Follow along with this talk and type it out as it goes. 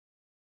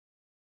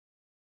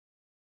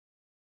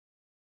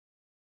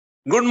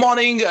Good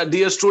morning,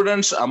 dear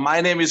students.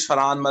 My name is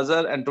Ferhan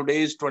Mazher, and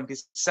today is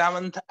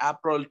 27th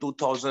April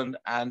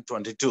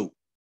 2022.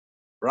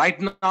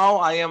 Right now,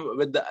 I am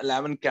with the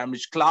 11th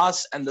Cambridge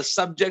class, and the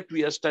subject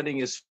we are studying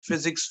is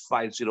Physics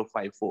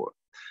 5054.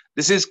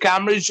 This is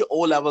Cambridge O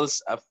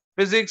levels of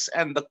physics,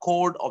 and the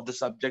code of the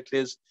subject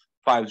is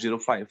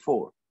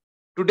 5054.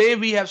 Today,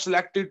 we have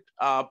selected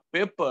a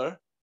paper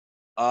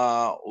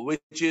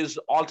which is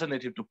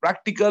alternative to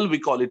practical. We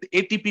call it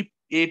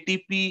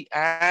ATP,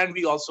 and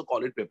we also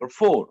call it paper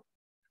 4.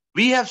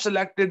 We have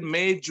selected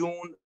May,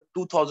 June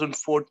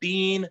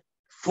 2014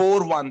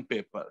 4-1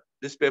 paper.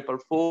 This paper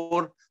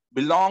 4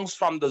 belongs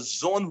from the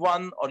zone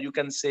 1, or you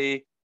can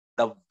say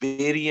the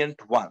variant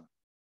 1.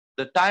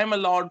 The time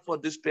allowed for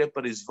this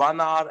paper is 1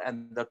 hour,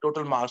 and the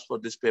total marks for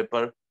this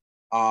paper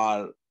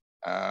are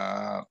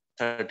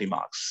 30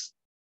 marks.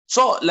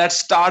 So let's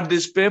start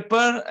this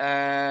paper,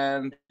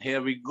 and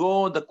here we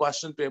go. The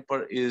question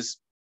paper is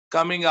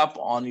coming up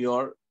on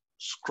your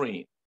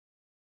screen.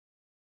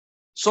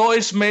 So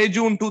it's May,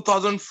 June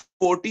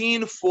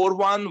 2014,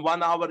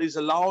 4-1 hour is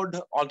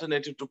allowed,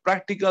 alternative to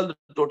practical,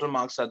 the total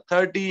marks are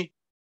 30.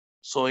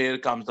 So here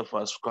comes the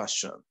first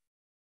question.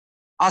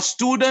 A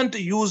student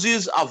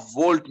uses a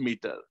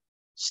voltmeter.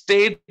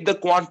 State the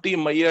quantity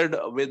measured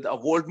with a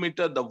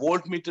voltmeter. The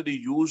voltmeter is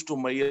used to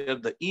measure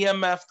the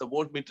EMF. The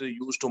voltmeter is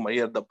used to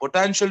measure the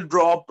potential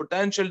drop,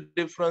 potential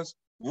difference,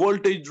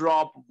 voltage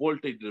drop,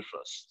 voltage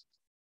difference.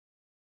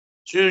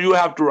 So you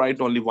have to write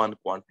only one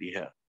quantity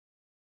here.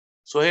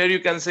 So here you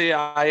can say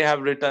I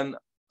have written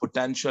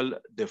potential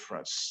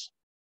difference.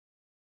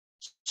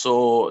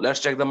 So let's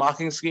check the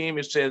marking scheme.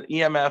 It says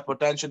EMF,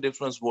 potential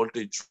difference,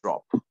 voltage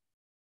drop.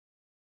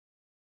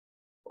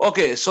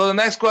 Okay, so the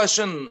next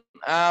question,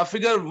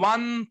 figure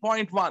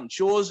 1.1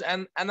 shows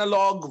an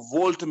analog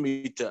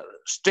voltmeter.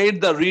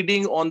 State the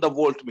reading on the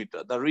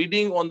voltmeter. The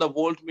reading on the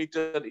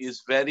voltmeter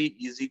is very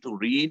easy to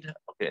read.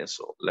 Okay,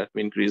 so let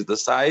me increase the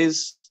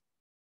size.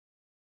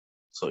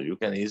 So you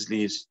can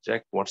easily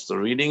check what's the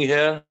reading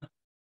here.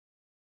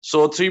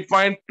 So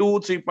 3.2,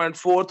 3.4,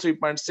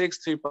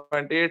 3.6,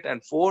 3.8,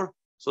 and 4.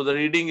 So the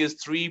reading is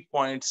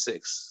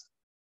 3.6.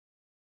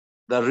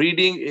 The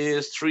reading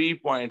is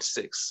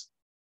 3.6.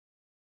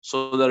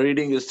 So the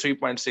reading is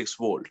 3.6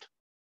 volt.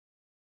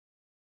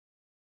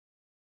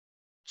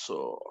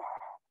 So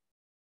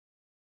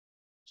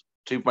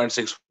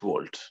 3.6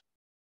 volt.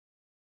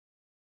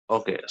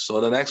 Okay,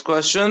 so the next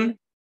question.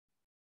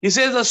 He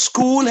says a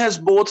school has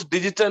both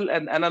digital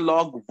and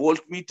analog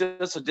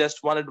voltmeter.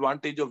 Suggests one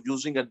advantage of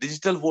using a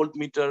digital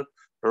voltmeter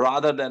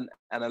rather than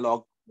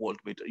analog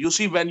voltmeter. You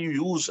see, when you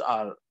use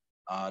our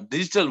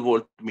digital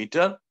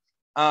voltmeter,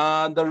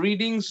 the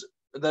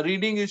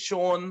reading is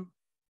shown,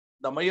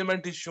 the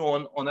measurement is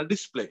shown on a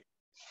display.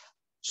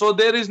 So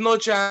there is no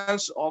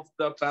chance of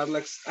the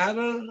parallax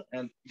error,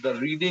 and the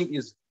reading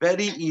is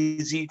very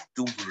easy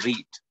to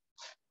read.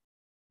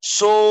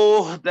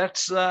 So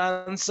that's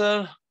the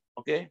answer.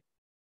 Okay.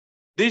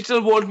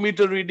 Digital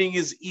voltmeter reading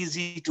is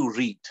easy to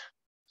read.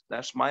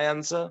 That's my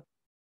answer.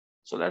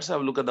 So let's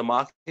have a look at the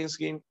marking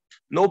scheme.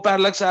 No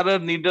parallax error,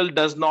 needle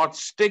does not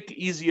stick,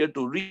 easier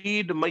to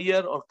read,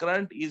 measure or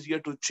current, easier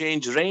to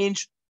change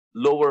range,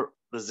 lower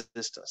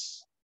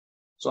resistance.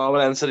 So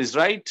our answer is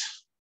right.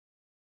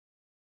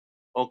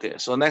 Okay,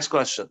 so next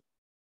question.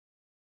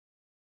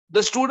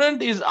 The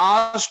student is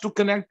asked to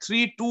connect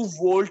three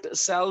 2-volt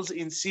cells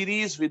in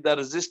series with a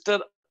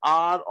resistor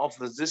R of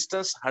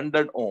resistance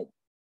 100 ohm.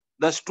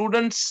 The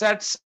student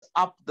sets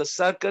up the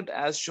circuit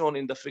as shown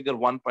in the figure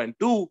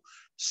 1.2.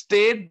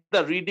 State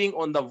the reading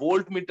on the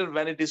voltmeter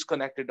when it is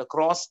connected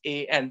across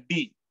A and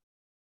D.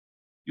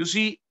 You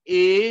see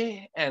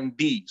A and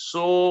D.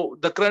 So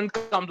the current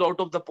comes out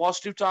of the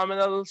positive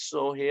terminal.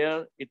 So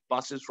here it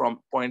passes from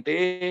point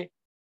A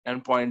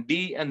and point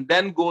D and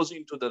then goes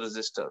into the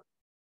resistor.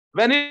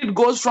 When it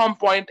goes from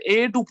point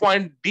A to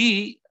point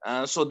D,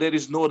 so there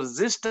is no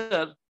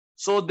resistor.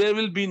 So there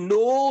will be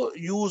no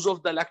use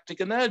of the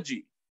electric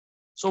energy.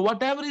 So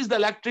whatever is the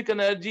electric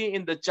energy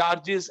in the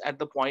charges at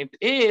the point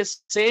A,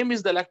 same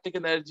is the electric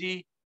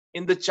energy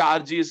in the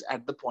charges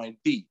at the point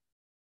D.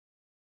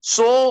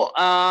 So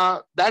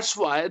that's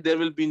why there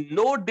will be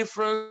no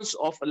difference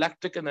of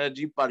electric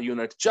energy per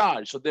unit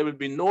charge. So there will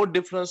be no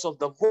difference of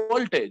the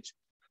voltage.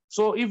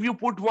 So if you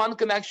put one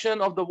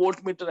connection of the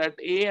voltmeter at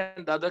A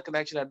and the other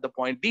connection at the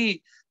point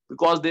D,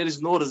 because there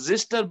is no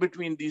resistor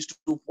between these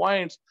 2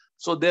 points,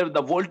 so there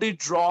the voltage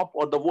drop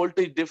or the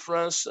voltage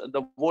difference,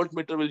 the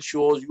voltmeter will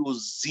show you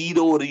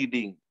 0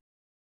 reading.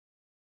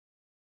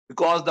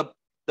 Because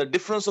the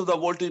difference of the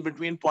voltage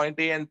between point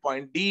A and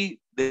point D,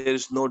 there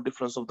is no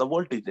difference of the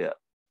voltage there.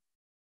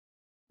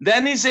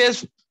 Then he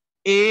says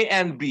A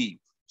and B.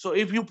 So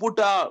if you put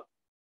A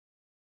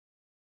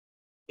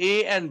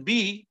and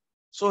B,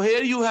 so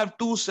here you have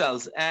 2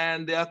 cells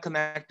and they are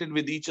connected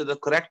with each other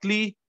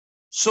correctly.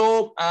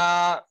 So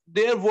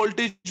their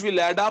voltage will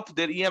add up,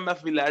 their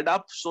EMF will add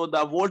up. So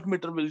the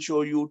voltmeter will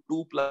show you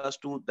 2 plus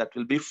 2, that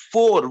will be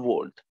 4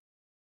 volt.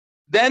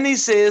 Then he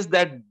says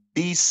that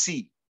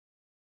DC.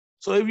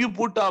 So if you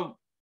put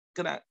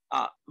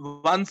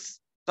one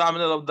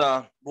terminal of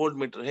the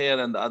voltmeter here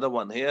and the other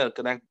one here,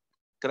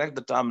 connect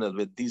the terminal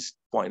with these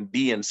point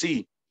D and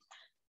C.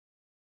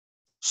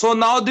 So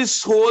now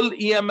this whole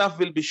EMF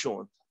will be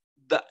shown.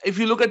 If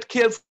you look at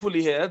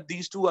carefully here,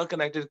 these two are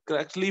connected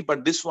correctly,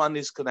 but this one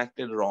is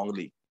connected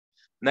wrongly.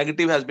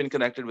 Negative has been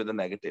connected with a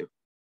negative.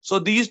 So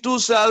these two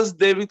cells,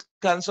 they will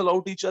cancel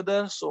out each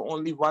other. So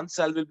only one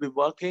cell will be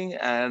working.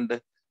 And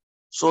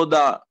so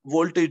the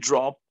voltage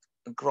drop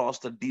across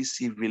the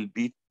DC will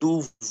be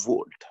 2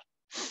 volt.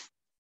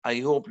 I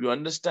hope you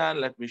understand.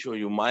 Let me show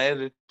you my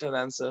written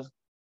answer.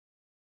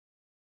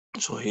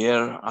 So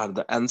here are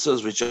the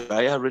answers which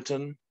I have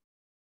written.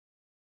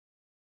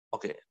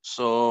 Okay,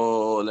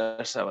 so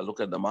let's have a look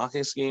at the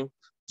marking scheme.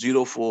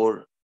 0,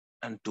 4,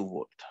 and 2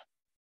 volt.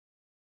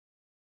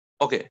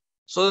 Okay,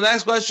 so the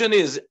next question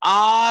is,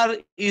 R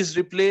is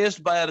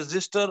replaced by a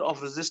resistor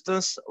of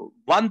resistance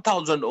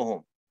 1000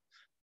 ohm.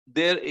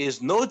 There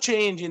is no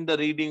change in the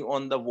reading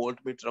on the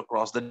voltmeter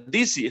across the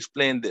DC.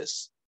 Explain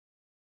this.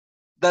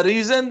 The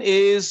reason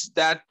is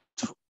that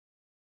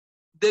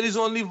there is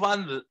only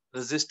one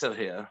resistor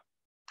here.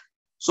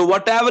 So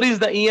whatever is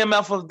the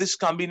EMF of this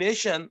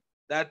combination,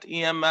 that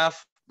EMF,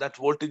 that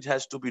voltage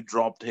has to be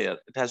dropped here.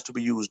 It has to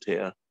be used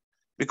here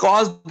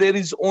because there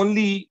is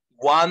only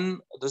one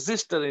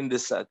resistor in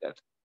this circuit.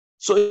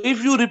 So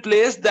if you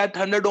replace that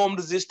 100 ohm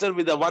resistor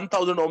with a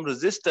 1000 ohm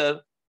resistor,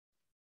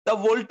 the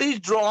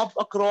voltage drop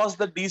across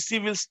the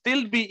DC will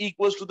still be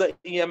equal to the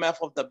EMF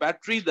of the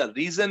battery. The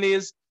reason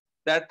is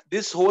that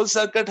this whole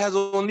circuit has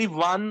only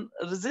one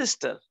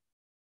resistor.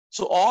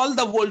 So all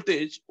the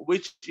voltage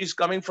which is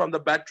coming from the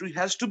battery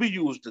has to be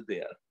used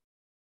there.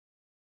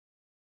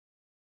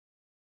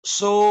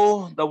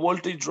 So the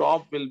voltage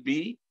drop will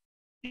be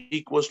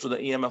equals to the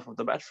EMF of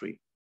the battery.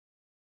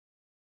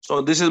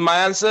 So this is my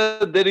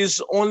answer. There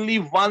is only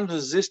one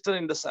resistor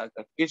in the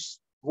circuit. Its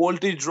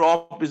voltage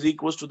drop is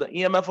equals to the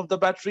EMF of the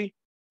battery.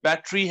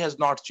 Battery has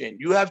not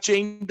changed. You have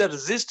changed the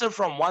resistor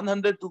from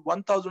 100 to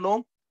 1000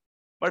 ohm,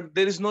 but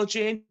there is no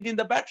change in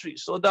the battery.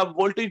 So the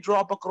voltage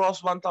drop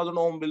across 1000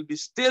 ohm will be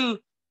still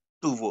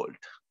 2 volt.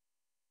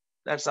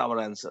 That's our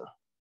answer.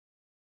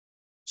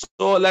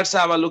 So let's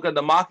have a look at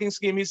the marking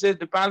scheme. He says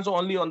depends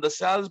only on the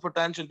cell's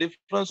potential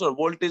difference or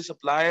voltage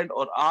supplied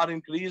or R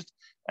increased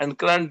and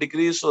current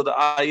decreased. So the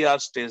IR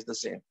stays the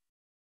same.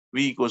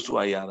 V equals to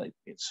IR, it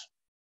means.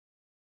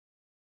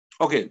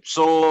 Okay,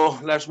 so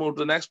let's move to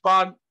the next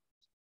part.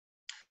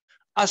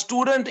 A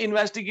student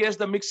investigates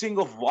the mixing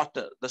of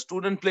water. The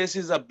student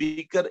places a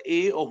beaker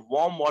A of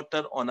warm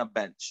water on a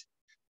bench.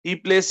 He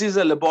places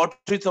a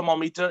laboratory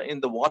thermometer in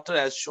the water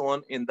as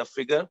shown in the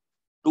figure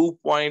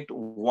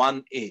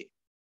 2.1a.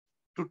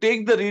 To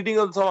take the reading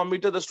of the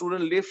thermometer, the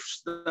student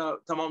lifts the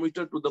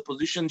thermometer to the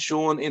position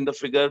shown in the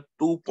figure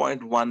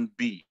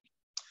 2.1b.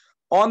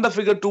 On the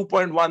figure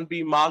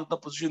 2.1b, mark the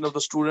position of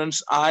the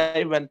student's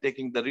eye when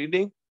taking the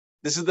reading.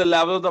 This is the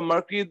level of the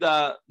mercury.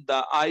 The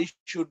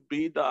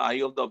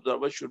eye of the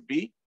observer should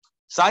be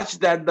such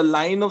that the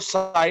line of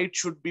sight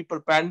should be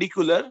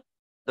perpendicular.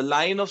 The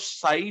line of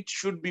sight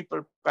should be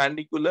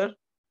perpendicular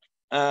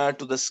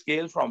to the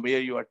scale from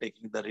where you are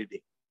taking the reading.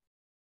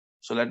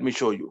 So let me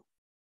show you.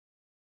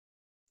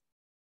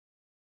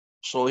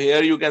 So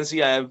here you can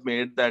see I have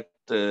made that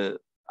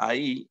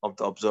eye of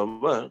the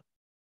observer.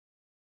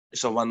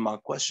 It's a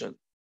 1-mark question.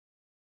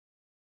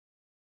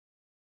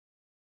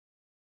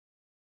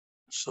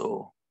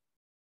 So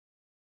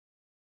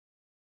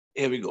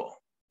here we go.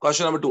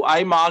 Question number 2.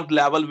 I marked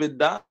level with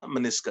the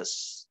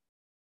meniscus.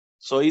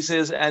 So he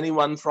says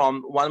anyone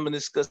from one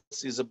meniscus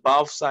is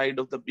above side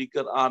of the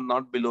beaker or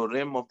not below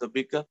rim of the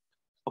beaker.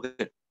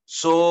 Okay.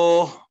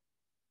 So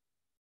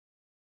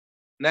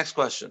next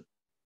question.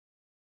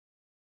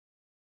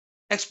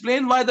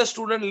 Explain why the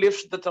student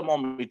lifts the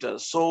thermometer.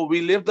 So we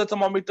lift the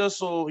thermometer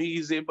so he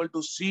is able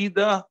to see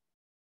the,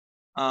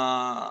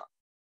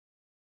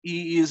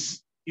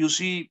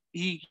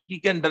 he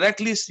can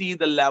directly see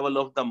the level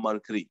of the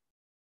mercury.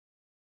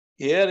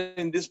 Here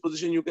in this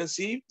position, you can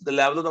see the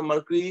level of the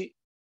mercury,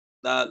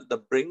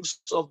 the brings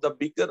of the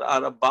beaker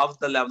are above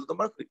the level of the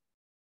mercury.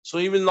 So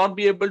he will not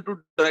be able to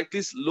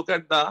directly look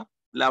at the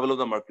level of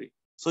the mercury.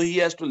 So he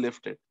has to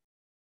lift it.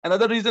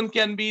 Another reason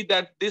can be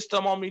that this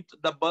thermometer,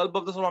 the bulb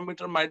of the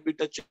thermometer might be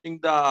touching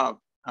the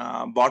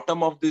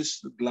bottom of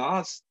this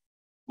glass.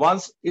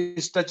 Once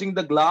it's touching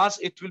the glass,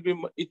 it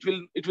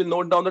will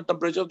note down the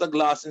temperature of the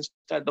glass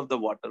instead of the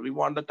water. We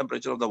want the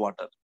temperature of the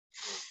water.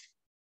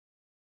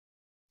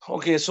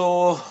 Okay,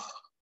 so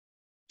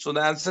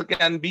the answer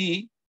can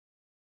be,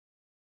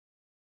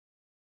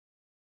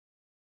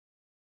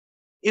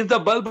 if the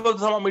bulb of the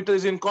thermometer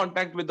is in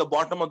contact with the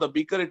bottom of the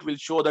beaker, it will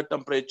show the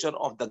temperature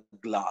of the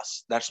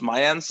glass. That's my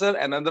answer.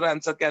 Another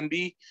answer can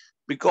be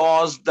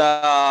because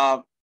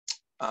the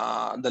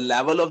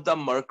level of the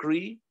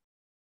mercury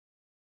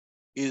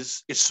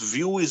its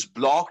view is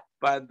blocked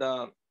by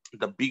the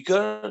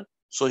beaker.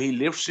 So he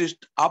lifts it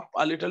up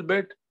a little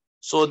bit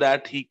so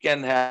that he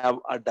can have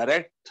a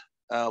direct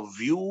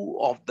view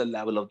of the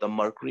level of the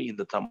mercury in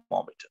the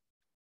thermometer.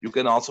 You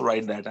can also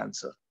write that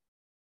answer.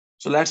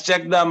 So let's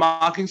check the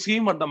marking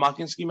scheme, what the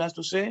marking scheme has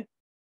to say.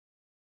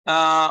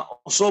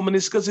 So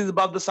meniscus is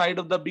above the side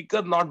of the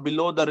beaker, not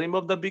below the rim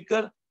of the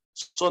beaker.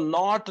 So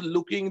not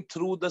looking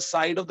through the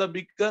side of the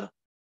beaker,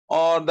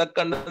 or the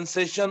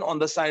condensation on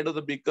the side of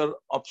the beaker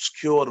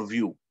obscure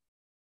view.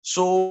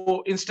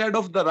 So instead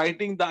of the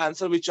writing the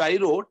answer which I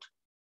wrote,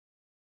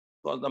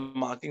 because the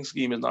marking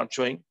scheme is not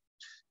showing,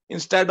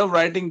 instead of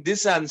writing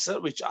this answer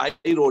which I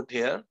wrote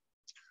here,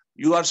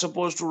 you are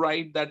supposed to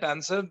write that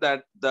answer,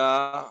 that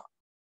the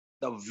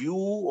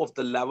view of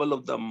the level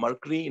of the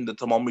mercury in the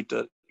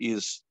thermometer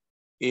is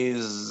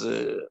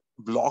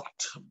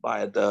blocked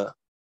by the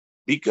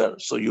beaker.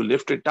 So you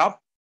lift it up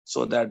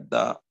so that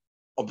the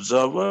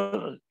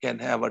observer can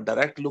have a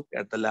direct look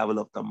at the level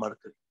of the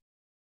mercury.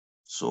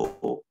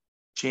 So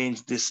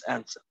change this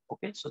answer.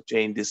 Okay, so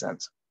change this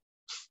answer.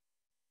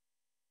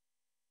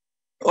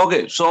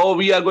 Okay, so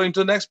we are going to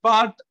the next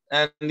part,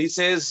 and he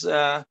says,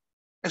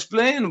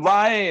 explain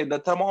why the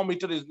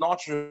thermometer is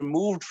not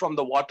removed from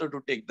the water to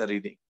take the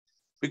reading.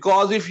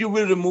 Because if you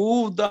will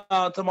remove the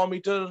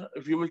thermometer,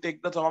 if you will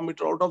take the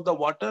thermometer out of the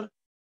water,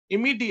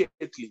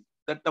 immediately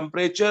the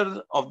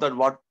temperature of the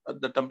water,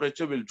 the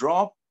temperature will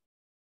drop,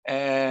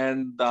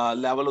 and the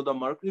level of the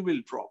mercury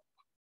will drop.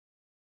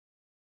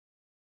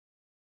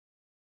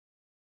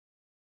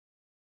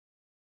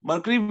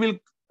 Mercury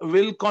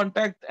will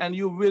contact, and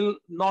you will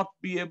not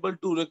be able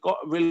to record,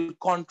 will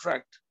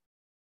contract.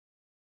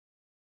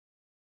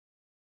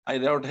 I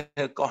wrote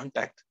here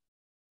contact.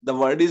 The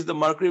word is the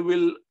mercury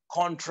will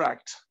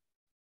contract.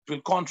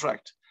 Will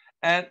contract.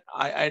 And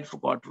I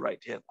forgot to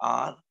write here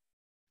R.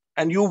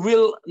 And you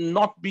will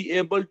not be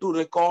able to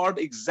record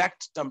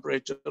exact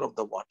temperature of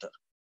the water.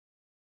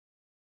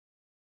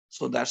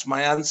 So that's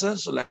my answer.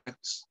 So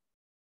let's.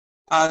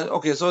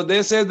 Okay, so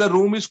they say the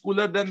room is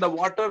cooler than the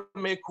water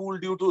may cool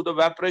due to the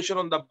evaporation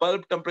on the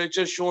bulb.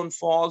 Temperature shown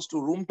falls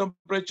to room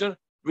temperature.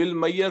 Will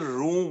measure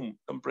room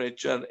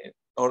temperature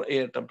or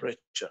air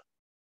temperature.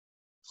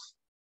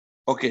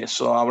 Okay,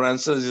 so our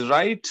answer is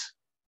right.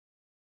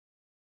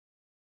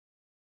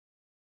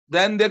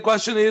 Then the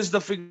question is,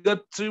 the figure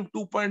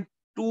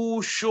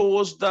 2.2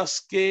 shows the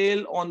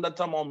scale on the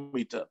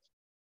thermometer.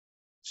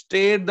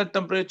 State the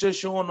temperature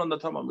shown on the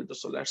thermometer.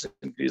 So let's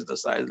increase the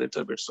size a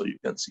little bit so you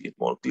can see it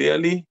more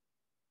clearly.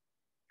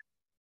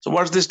 So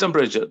what's this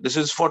temperature? This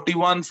is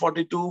 41,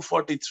 42,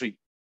 43.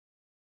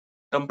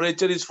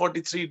 Temperature is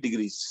 43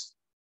 degrees.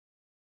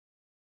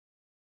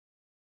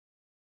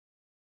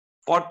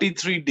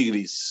 43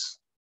 degrees.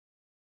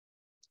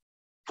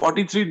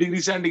 43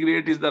 degrees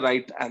centigrade is the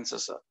right answer,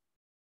 sir.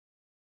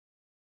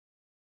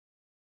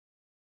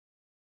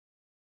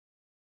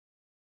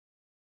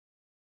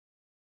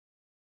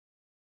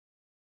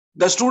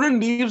 The student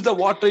leaves the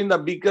water in the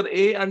beaker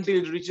A until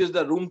it reaches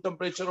the room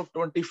temperature of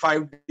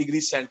 25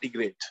 degrees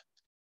centigrade.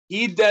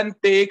 He then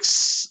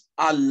takes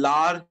a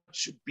large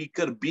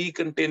beaker B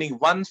containing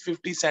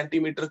 150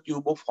 centimeter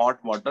cube of hot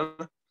water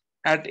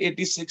at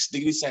 86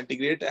 degrees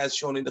centigrade as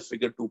shown in the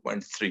figure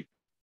 2.3.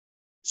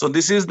 So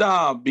this is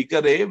the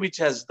beaker A, which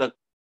has the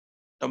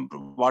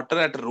water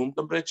at room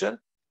temperature.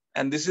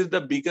 And this is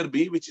the beaker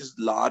B, which is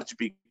large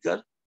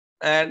beaker.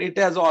 And it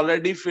has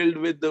already filled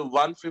with the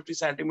 150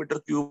 centimeter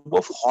cube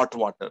of hot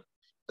water.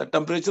 The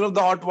temperature of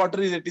the hot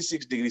water is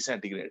 86 degrees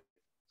centigrade.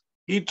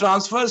 He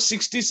transfers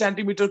 60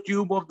 centimeter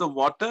cube of the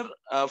water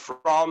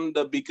from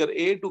the beaker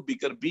A to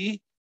beaker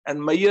B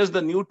and measures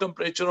the new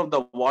temperature of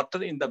the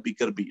water in the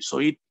beaker B. So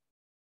he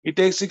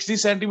takes 60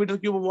 centimeter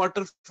cube of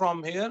water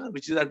from here,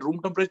 which is at room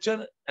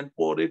temperature, and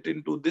pour it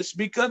into this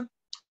beaker.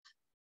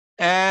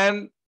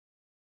 And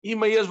he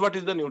measures what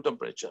is the new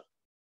temperature.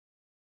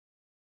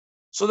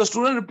 So the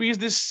student repeats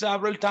this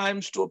several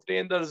times to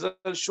obtain the result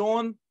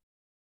shown.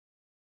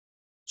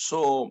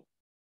 So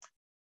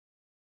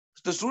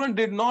the student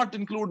did not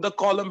include the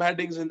column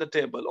headings in the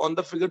table. On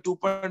the figure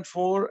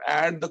 2.4,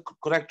 add the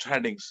correct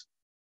headings.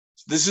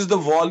 This is the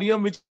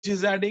volume which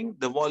is adding,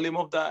 the volume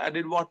of the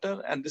added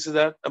water, and this is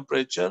the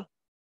temperature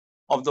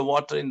of the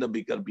water in the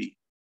beaker B.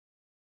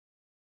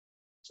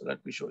 So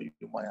let me show you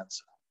my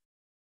answer.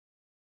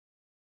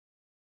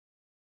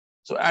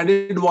 So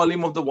added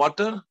volume of the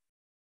water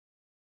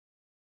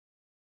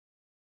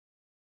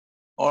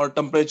or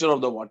temperature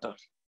of the water.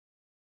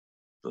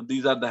 So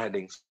these are the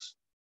headings.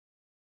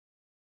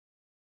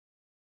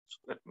 So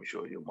let me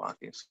show you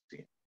marking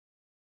scheme.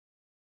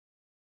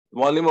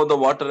 Volume of the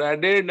water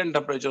added and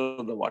temperature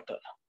of the water.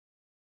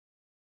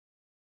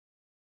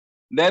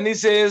 Then he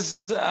says,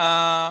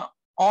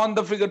 on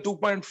the figure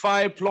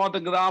 2.5, plot a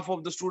graph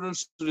of the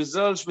student's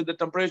results with the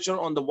temperature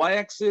on the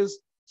y-axis.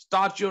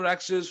 Start your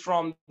axis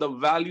from the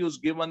values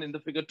given in the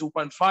figure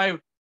 2.5.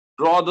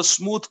 Draw the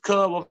smooth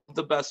curve of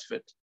the best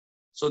fit.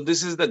 So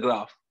this is the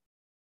graph.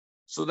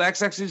 So the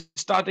x-axis is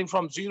starting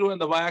from 0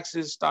 and the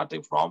y-axis is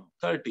starting from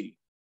 30.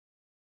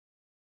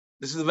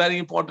 This is a very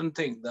important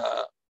thing.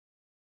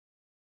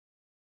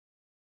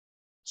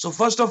 So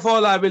first of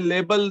all, I will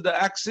label the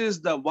axis.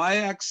 The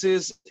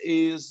y-axis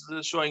is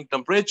showing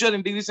temperature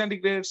in degrees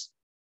centigrades.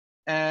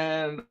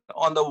 And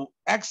on the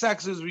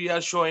x-axis, we are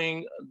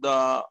showing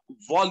the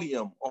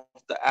volume of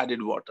the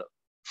added water.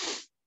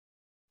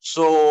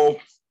 So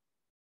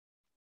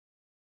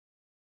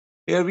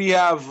here we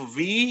have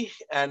V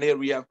and here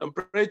we have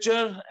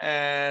temperature.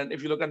 And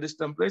if you look at this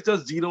temperature,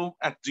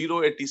 at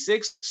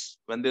 086,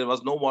 when there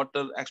was no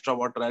water, extra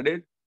water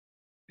added,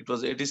 it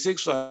was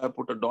 86. So I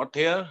put a dot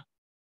here.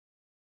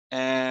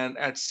 And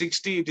at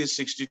 60, it is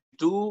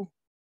 62.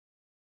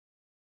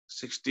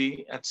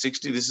 60, at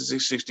 60, this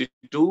is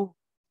 62.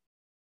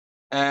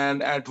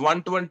 And at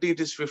 120, it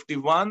is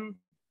 51.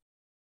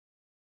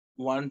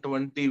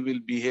 120 will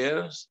be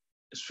here.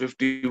 It's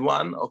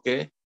 51.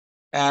 Okay.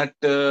 At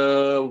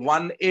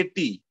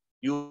 180,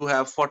 you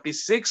have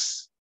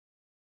 46.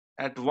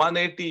 At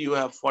 180, you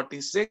have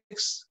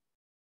 46.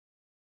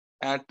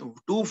 At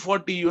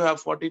 240, you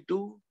have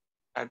 42.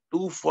 At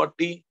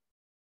 240,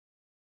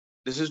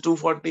 this is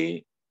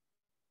 240,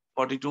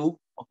 42.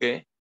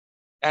 Okay.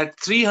 At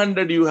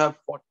 300, you have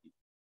 40.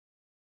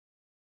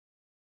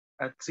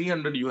 At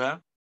 300, you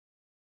have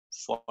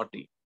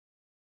 40.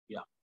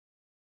 Yeah.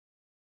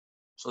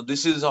 So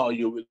this is how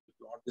you will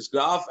plot this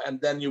graph, and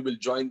then you will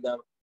join them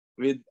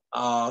with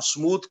a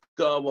smooth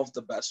curve of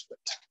the best fit.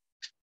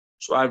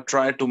 So I've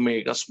tried to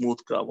make a smooth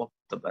curve of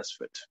the best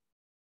fit.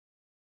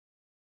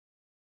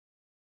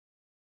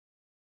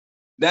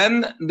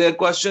 Then the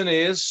question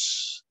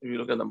is, if you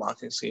look at the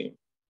marking scheme,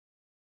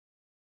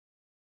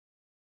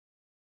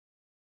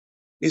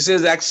 he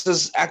says X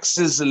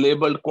is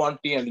labeled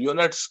quantity and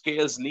unit,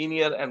 scales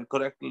linear and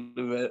correct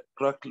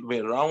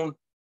way round.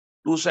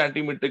 2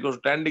 centimeter equals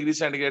 10 degrees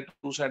centigrade,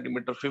 2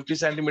 centimeter, 50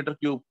 centimeter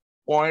cube.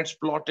 Points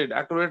plotted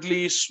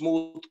accurately,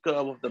 smooth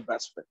curve of the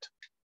best fit.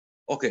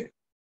 Okay,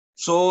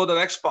 so the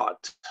next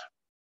part.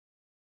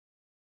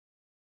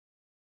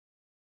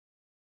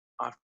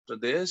 After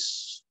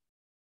this,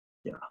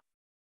 yeah.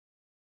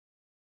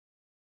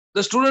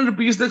 The student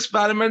repeats the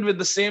experiment with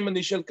the same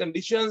initial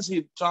conditions.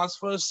 He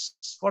transfers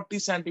 40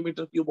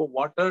 centimeter cube of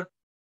water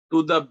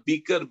to the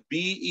beaker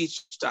B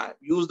each time.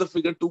 Use the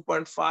figure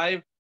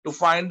 2.5 to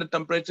find the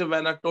temperature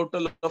when a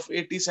total of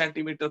 80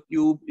 centimeter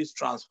cube is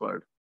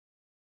transferred.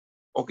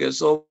 Okay,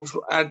 so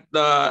at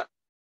the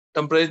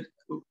temperature,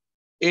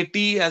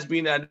 80 has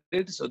been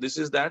added. So this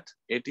is that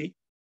 80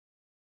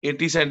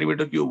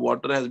 centimeter cube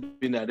water has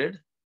been added.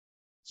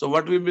 So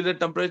what will be the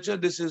temperature?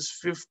 This is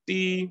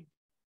 50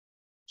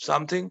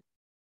 something.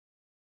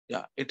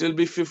 Yeah, it will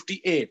be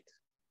 58.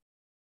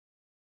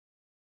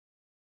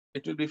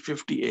 It will be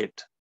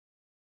 58.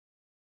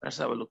 Let's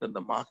have a look at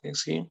the marking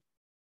scheme.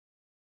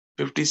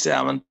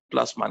 57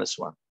 plus minus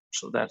 1.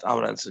 So that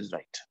our answer is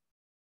right.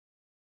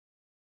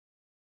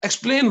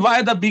 Explain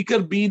why the beaker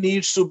B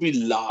needs to be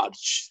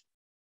large.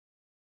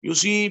 You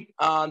see,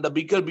 the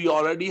beaker B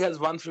already has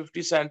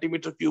 150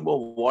 centimeter cube of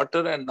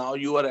water, and now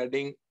you are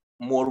adding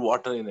more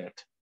water in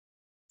it.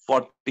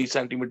 40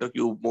 centimeter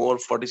cube more,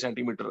 40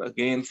 centimeter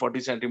again,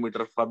 40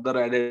 centimeter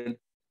further added.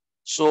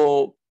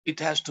 So it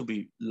has to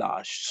be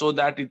large so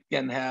that it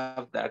can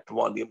have that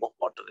volume of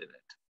water in it.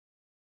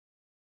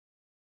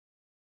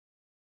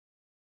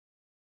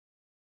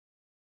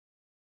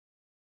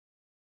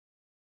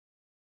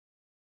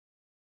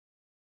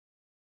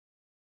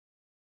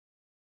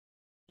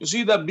 You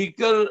see, the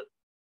beaker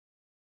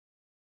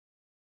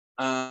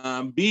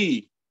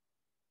B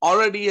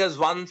already has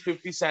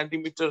 150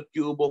 centimeter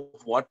cube of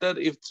water.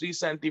 If 3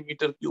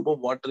 centimeter cube of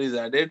water is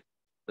added,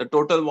 the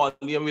total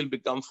volume will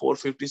become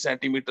 450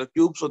 centimeter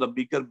cube. So the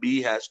beaker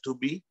B has to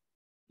be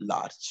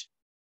large.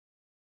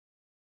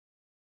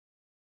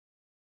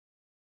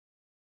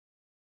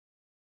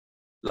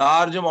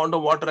 Large amount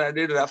of water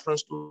added,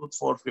 reference to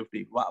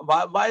 450.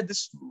 Why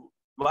this?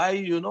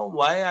 Why,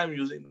 why I'm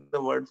using the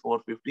word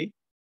 450?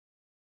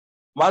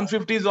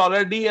 150 is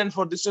already, and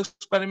for this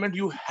experiment,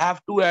 you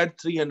have to add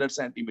 300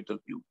 centimeter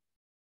cube.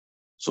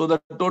 So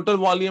the total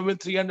volume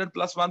with 300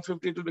 plus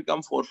 150 to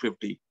become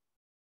 450.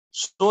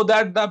 So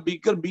that the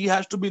beaker B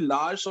has to be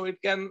large, so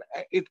it can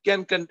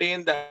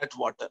contain that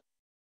water.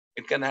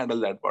 It can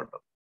handle that water.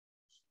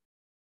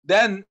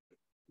 Then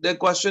the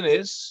question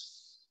is,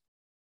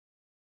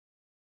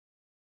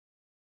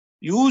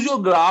 use your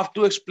graph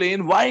to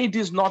explain why it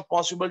is not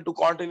possible to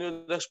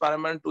continue the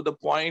experiment to the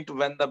point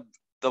when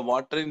the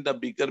water in the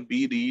beaker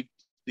B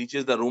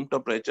reaches the room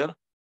temperature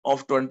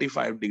of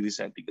 25 degrees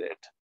centigrade.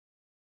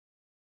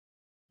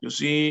 You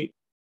see,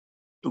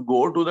 to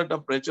go to the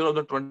temperature of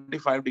the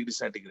 25 degrees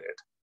centigrade.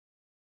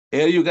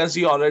 Here you can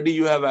see already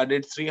you have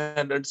added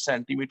 300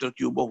 centimeter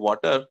cube of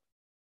water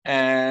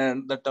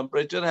and the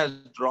temperature has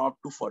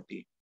dropped to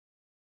 40.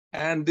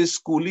 And this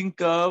cooling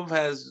curve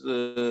has,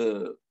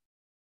 the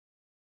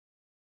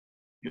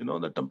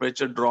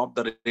temperature drop,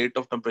 the rate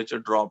of temperature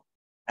drop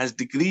has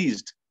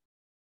decreased.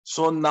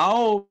 So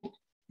now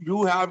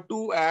you have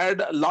to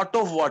add a lot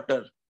of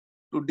water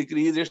to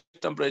decrease its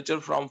temperature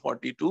from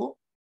 40 to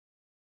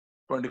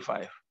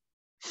 25.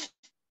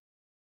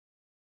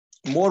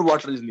 More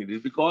water is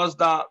needed because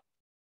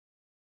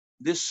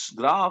this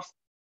graph,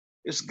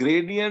 its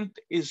gradient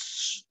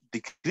is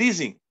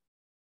decreasing.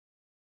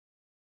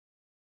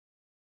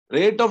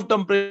 Rate of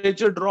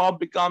temperature drop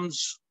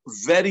becomes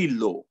very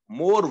low.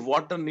 More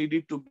water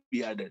needed to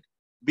be added.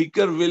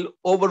 beaker will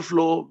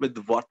overflow with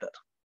water.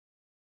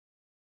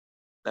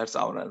 That's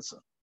our answer.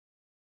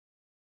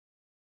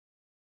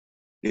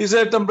 He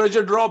said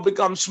temperature drop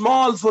becomes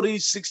small for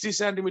each 60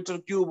 centimeter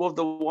cube of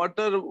the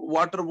water.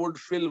 Water would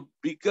fill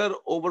beaker,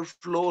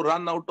 overflow,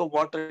 run out of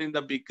water in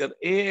the beaker.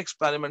 A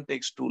experiment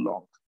takes too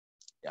long.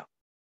 Yeah.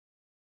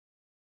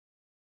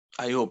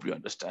 I hope you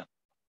understand.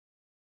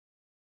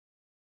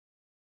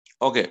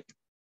 Okay.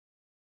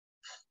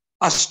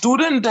 A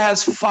student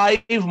has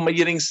 5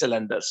 measuring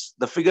cylinders.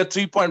 The figure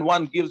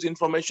 3.1 gives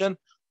information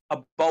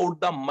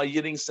about the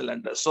measuring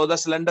cylinder. So the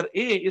cylinder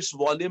A, its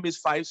volume is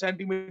 5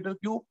 centimeter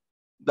cube.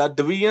 The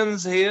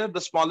divisions here, the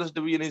smallest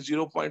division is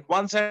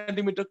 0.1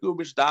 centimeter cube,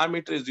 its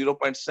diameter is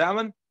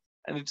 0.7,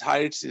 and its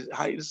height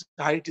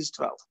is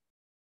 12.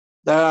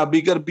 The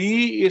bigger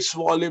B, its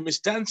volume is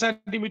 10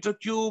 centimeter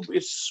cube,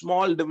 its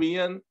small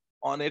division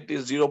on it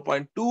is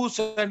 0.2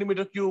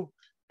 centimeter cube,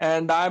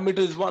 and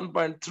diameter is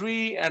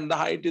 1.3, and the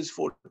height is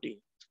 14.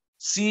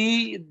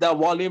 C, the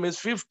volume is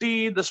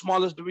 50, the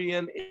smallest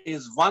division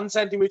is 1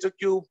 centimeter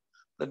cube,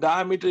 the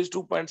diameter is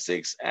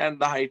 2.6, and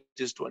the height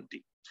is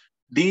 20.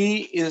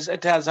 D is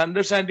it has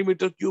 100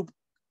 centimeter cube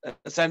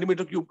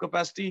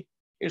capacity.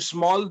 Its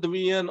small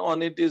division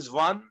on it is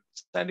 1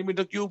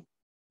 centimeter cube,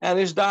 and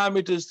its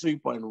diameter is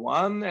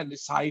 3.1, and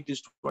its height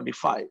is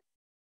 25.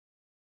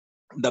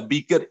 The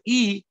beaker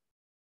E,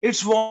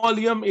 its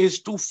volume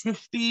is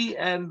 250,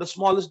 and the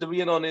smallest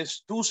division on it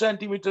is 2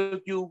 centimeter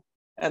cube,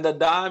 and the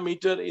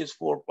diameter is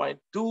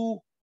 4.2,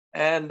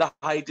 and the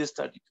height is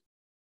 32.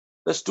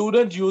 The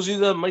student uses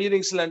a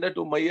measuring cylinder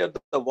to measure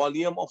the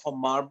volume of a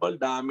marble,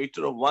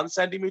 diameter of 1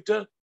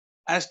 centimeter.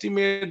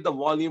 Estimate the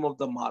volume of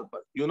the marble.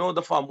 You know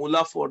the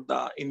formula for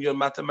in your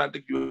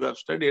mathematics you have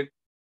studied,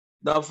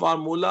 the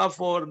formula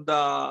for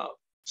the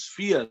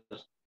sphere.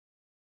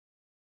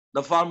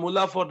 The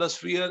formula for the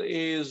sphere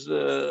is,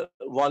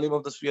 volume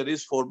of the sphere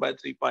is 4 by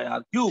 3 pi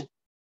r cube.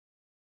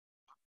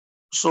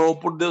 So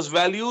put those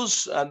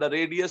values, and the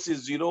radius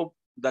is 0.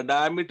 The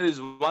diameter is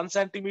 1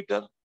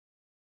 centimeter.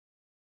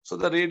 So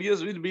the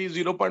radius will be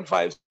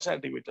 0.5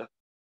 centimeter.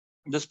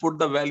 Just put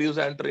the values,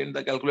 enter in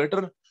the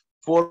calculator.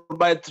 4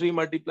 by 3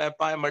 multiply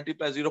pi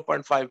multiply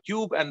 0.5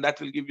 cube, and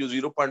that will give you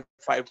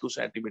 0.52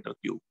 centimeter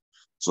cube.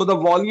 So the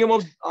volume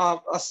of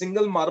a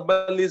single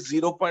marble is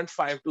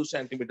 0.52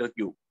 centimeter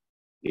cube.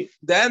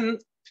 Then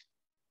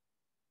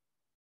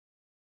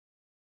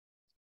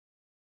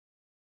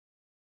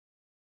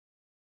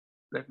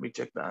let me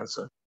check the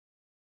answer.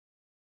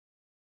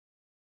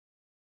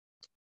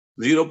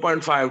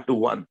 0.5 to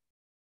 1.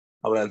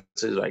 Our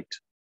answer is right.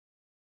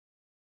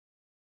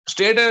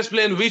 State and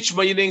explain which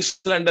measuring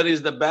cylinder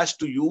is the best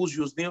to use.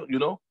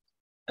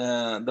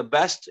 The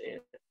best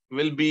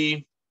will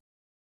be,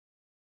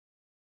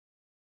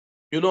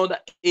 the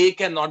A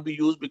cannot be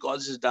used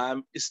because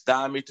its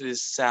diameter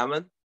is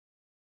 7,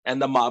 and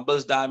the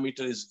marble's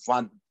diameter is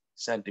 1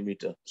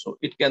 centimeter. So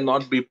it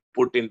cannot be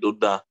put into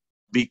the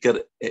beaker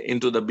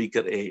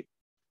A.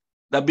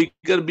 The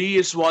beaker B,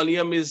 its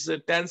volume is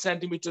 10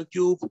 centimeter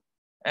cube,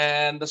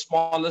 and the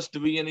smallest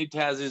division it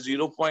has is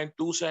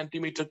 0.2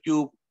 centimeter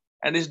cube,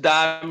 and its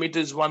diameter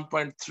is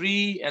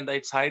 1.3, and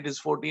its height is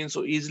 14.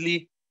 So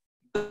easily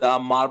the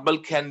marble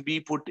can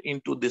be put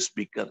into this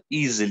beaker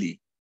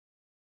easily.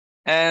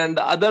 And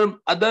other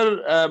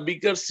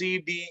beaker C,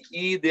 D,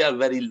 E, they are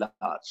very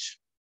large.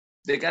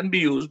 They can be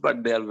used,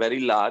 but they are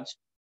very large.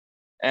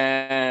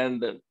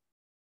 And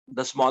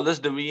the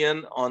smallest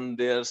division on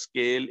their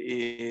scale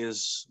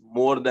is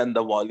more than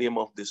the volume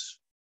of this.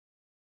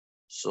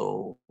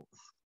 So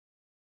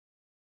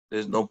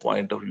there's no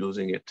point of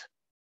using it.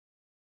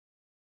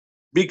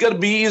 Beaker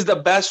B is the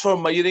best for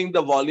measuring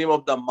the volume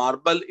of the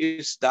marble.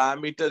 Its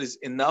diameter is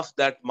enough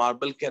that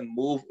marble can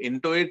move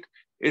into it.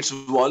 Its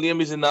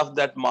volume is enough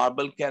that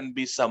marble can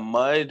be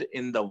submerged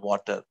in the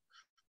water.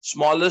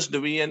 Smallest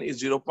division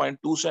is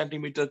 0.2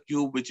 centimeter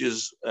cube, which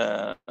is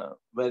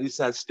very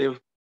sensitive.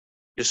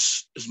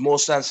 Is more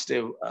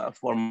sensitive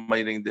for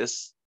measuring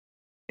this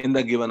in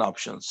the given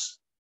options.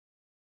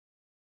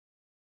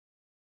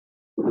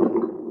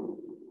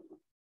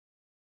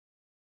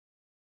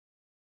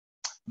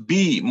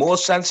 B,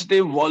 most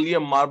sensitive,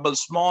 volume marble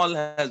small,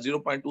 has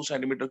 0.2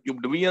 centimeter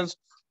cube divisions.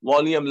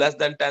 Volume less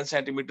than 10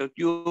 centimeter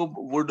cube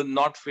would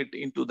not fit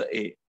into the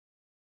A.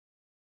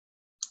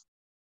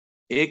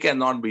 A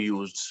cannot be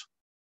used.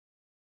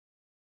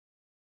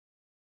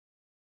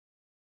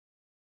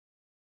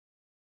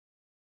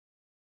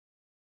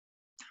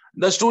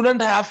 The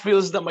student half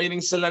fills the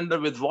measuring cylinder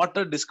with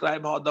water.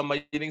 Describe how the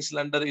measuring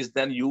cylinder is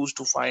then used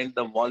to find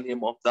the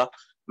volume of the.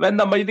 When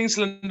the measuring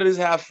cylinder is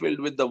half filled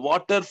with the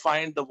water,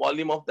 find the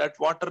volume of that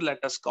water.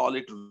 Let us call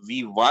it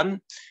V1.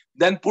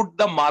 Then put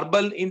the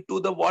marble into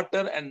the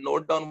water and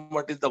note down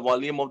what is the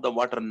volume of the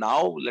water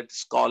now.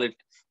 Let's call it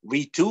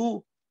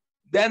V2.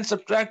 Then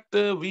subtract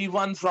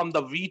V1 from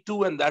the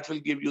V2, and that will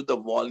give you the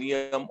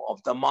volume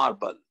of the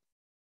marble.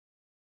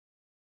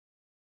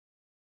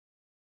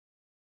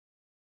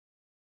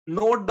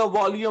 Note the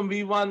volume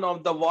V1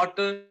 of the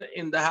water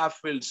in the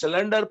half-filled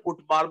cylinder.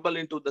 Put marble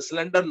into the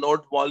cylinder.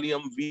 Note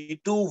volume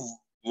V2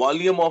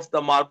 volume of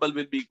the marble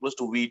will be equal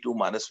to V2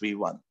 minus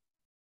V1.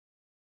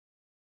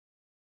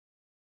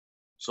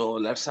 So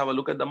let's have a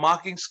look at the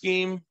marking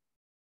scheme.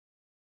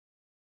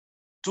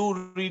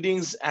 2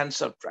 readings and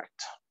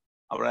subtract.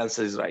 Our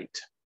answer is right.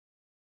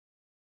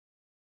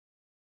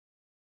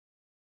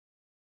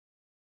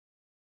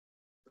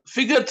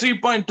 Figure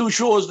 3.2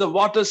 shows the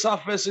water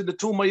surface in the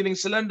 2 measuring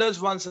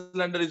cylinders. One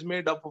cylinder is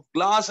made up of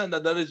glass and the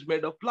other is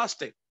made of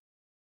plastic.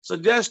 So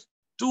just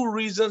 2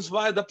 reasons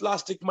why the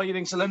plastic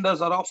measuring cylinders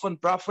are often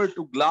preferred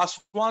to glass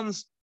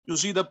ones. You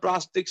see the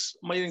plastics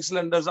measuring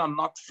cylinders are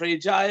not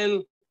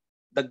fragile.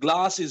 The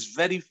glass is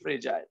very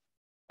fragile.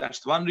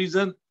 That's one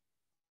reason.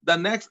 The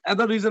next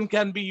other reason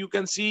can be, you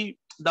can see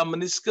the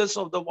meniscus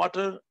of the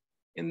water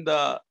in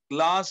the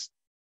glass.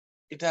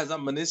 It has a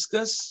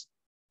meniscus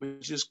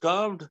which is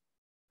curved,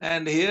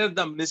 and here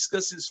the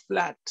meniscus is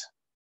flat.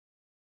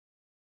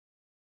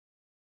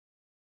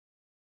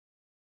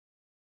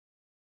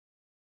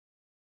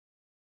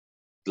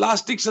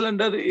 Plastic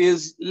cylinder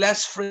is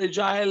less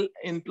fragile.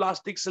 In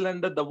plastic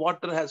cylinder, the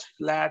water has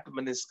flat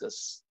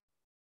meniscus,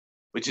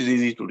 which is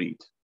easy to read.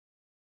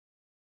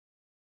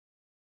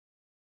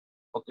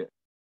 Okay.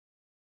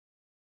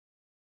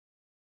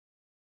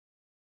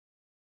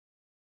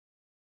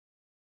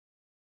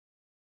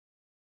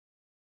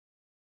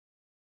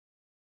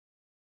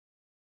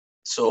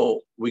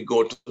 So we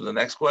go to the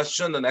next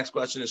question. The next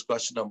question is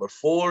question number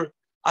 4.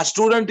 A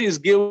student is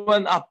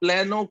given a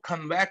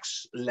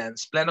plano-convex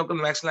lens.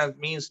 Plano-convex lens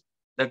means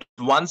that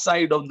one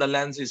side of the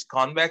lens is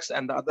convex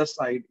and the other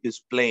side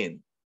is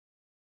plane.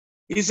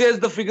 He says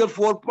the figure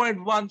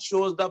 4.1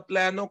 shows the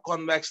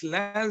plano-convex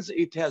lens.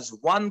 It has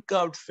one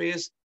curved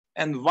face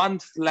and one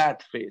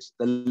flat face.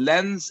 The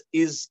lens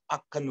is a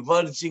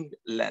converging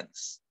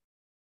lens.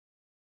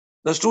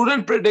 The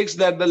student predicts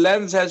that the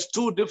lens has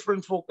 2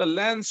 different focal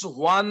lengths,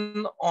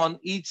 one on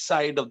each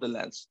side of the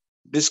lens.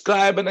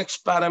 Describe an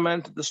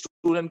experiment the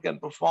student can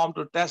perform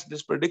to test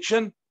this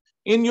prediction.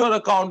 In your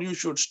account, you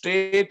should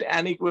state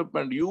any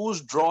equipment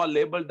used, draw a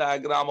label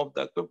diagram of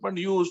the equipment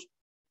used,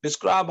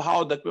 describe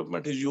how the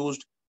equipment is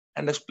used,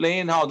 and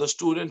explain how the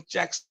student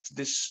checks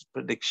this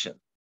prediction.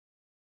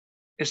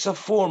 It's a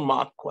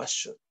 4-mark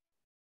question.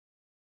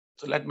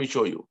 So let me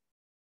show you.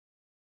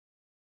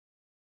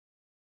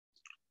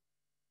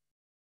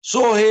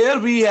 So here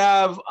we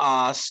have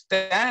a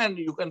stand.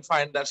 You can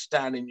find that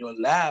stand in your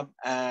lab.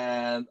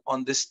 And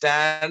on this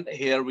stand,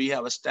 here we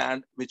have a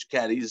stand which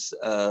carries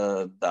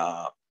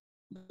the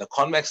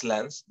convex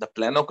lens, the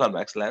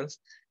plano-convex lens.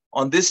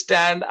 On this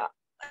stand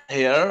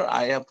here,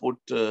 I have put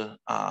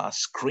a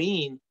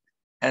screen.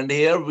 And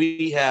here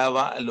we have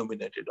an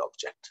illuminated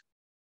object.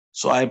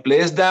 So I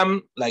place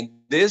them like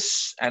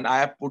this, and I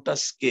have put a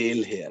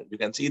scale here. You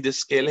can see this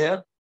scale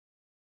here.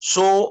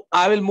 So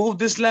I will move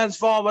this lens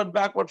forward,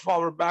 backward,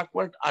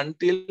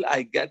 until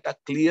I get a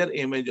clear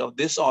image of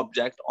this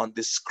object on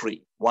this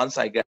screen. Once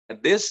I get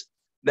this,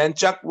 then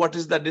check what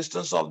is the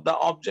distance of the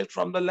object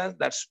from the lens,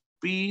 that's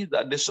P,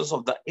 the distance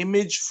of the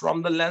image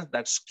from the lens,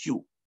 that's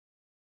Q.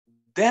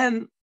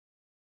 Then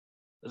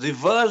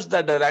reverse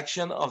the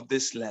direction of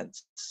this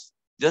lens.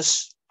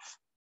 Just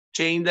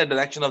change the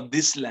direction of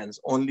this lens,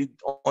 only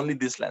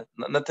this lens,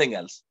 nothing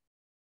else.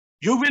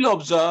 You will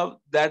observe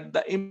that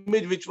the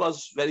image which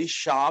was very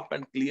sharp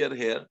and clear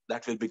here,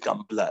 that will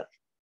become blur.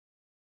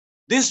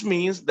 This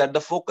means that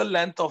the focal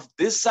length of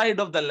this side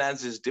of the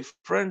lens is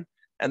different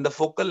and the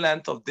focal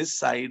length of this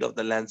side of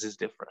the lens is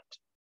different.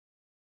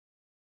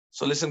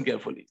 So listen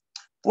carefully.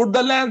 Put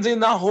the lens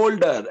in a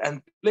holder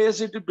and place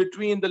it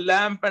between the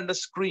lamp and the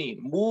screen.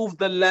 Move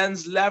the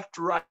lens left,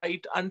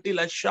 right until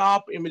a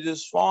sharp image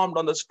is formed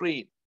on the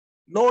screen.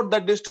 Note the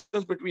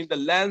distance between the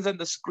lens and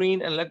the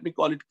screen, and let me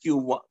call it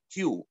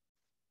Q.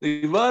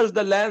 Reverse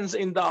the lens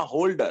in the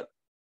holder.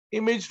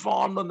 Image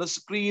formed on the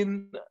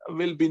screen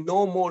will be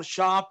no more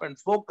sharp and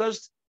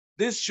focused.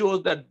 This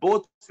shows that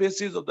both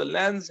faces of the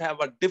lens have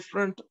a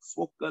different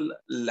focal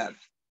length.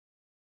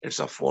 It's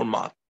a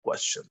 4-mark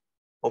question.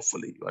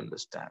 Hopefully you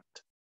understand.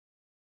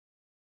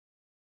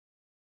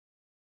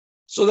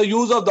 So the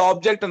use of the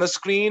object on the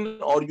screen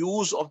or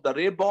use of the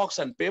ray box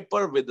and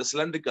paper with the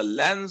cylindrical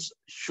lens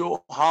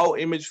show how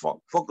image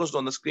focused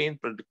on the screen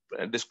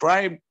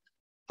described.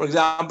 For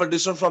example,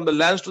 distance from the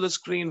lens to the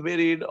screen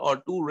varied,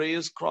 or 2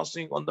 rays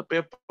crossing on the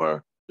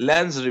paper.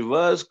 Lens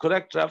reverse,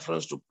 correct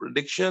reference to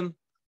prediction.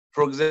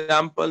 For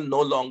example,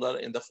 no longer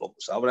in the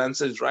focus. Our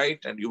answer is right,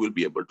 and you will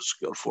be able to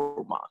score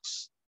 4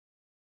 marks.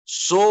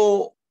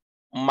 So,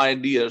 my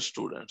dear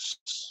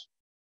students,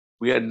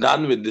 we are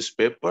done with this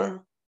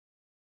paper.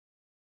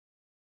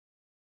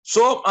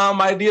 So,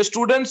 my dear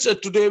students,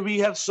 today we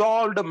have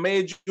solved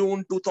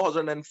May-June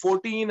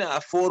 2014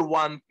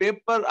 4-1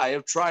 paper. I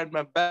have tried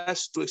my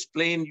best to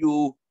explain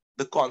you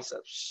the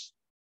concepts.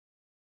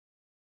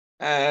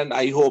 And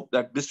I hope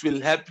that this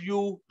will help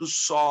you to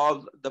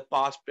solve the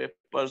past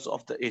papers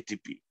of the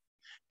ATP.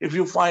 If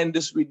you find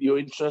this video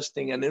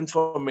interesting and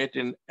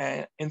informative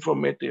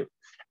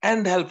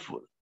and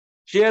helpful,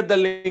 share the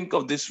link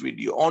of this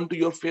video onto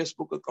your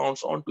Facebook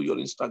accounts, onto your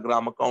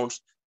Instagram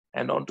accounts,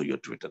 and onto your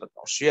Twitter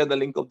account. Share the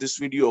link of this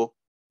video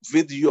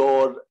with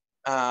your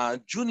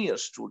junior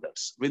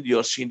students, with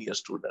your senior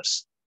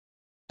students.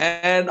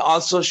 And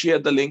also share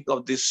the link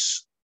of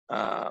this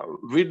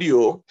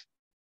video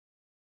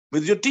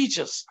with your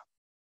teachers.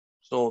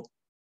 So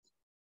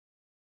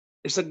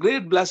it's a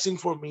great blessing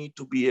for me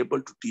to be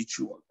able to teach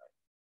you online.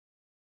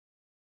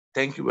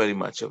 Thank you very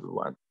much,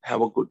 everyone.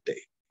 Have a good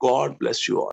day. God bless you all.